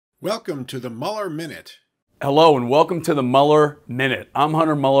Welcome to the Muller Minute. Hello and welcome to the Muller Minute. I'm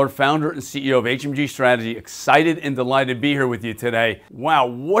Hunter Muller, founder and CEO of HMG Strategy. Excited and delighted to be here with you today. Wow,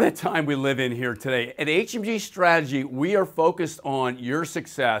 what a time we live in here today. At HMG Strategy, we are focused on your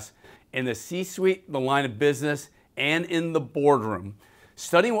success in the C-suite, the line of business, and in the boardroom.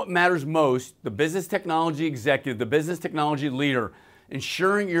 Studying what matters most, the business technology executive, the business technology leader,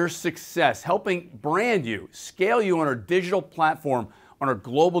 ensuring your success, helping brand you, scale you on our digital platform, on our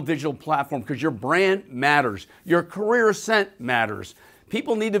global digital platform, because your brand matters. Your career ascent matters.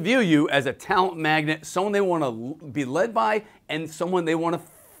 People need to view you as a talent magnet, someone they want to be led by, and someone they want to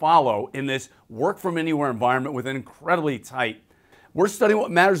follow in this work from anywhere environment with an incredibly tight. We're studying what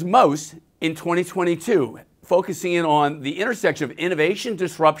matters most in 2022, focusing in on the intersection of innovation,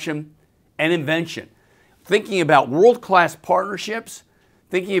 disruption, and invention. Thinking about world-class partnerships,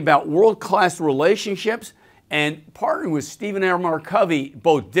 thinking about world-class relationships, and partnering with Stephen R. Covey,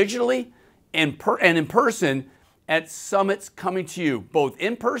 both digitally and in person at summits coming to you, both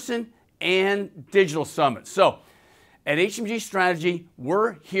in person and digital summits. So at HMG Strategy,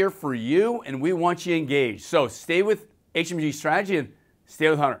 we're here for you and we want you engaged. So stay with HMG Strategy and stay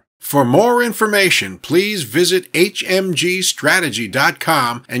with Hunter. For more information, please visit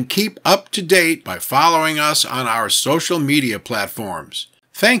hmgstrategy.com and keep up to date by following us on our social media platforms.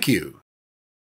 Thank you.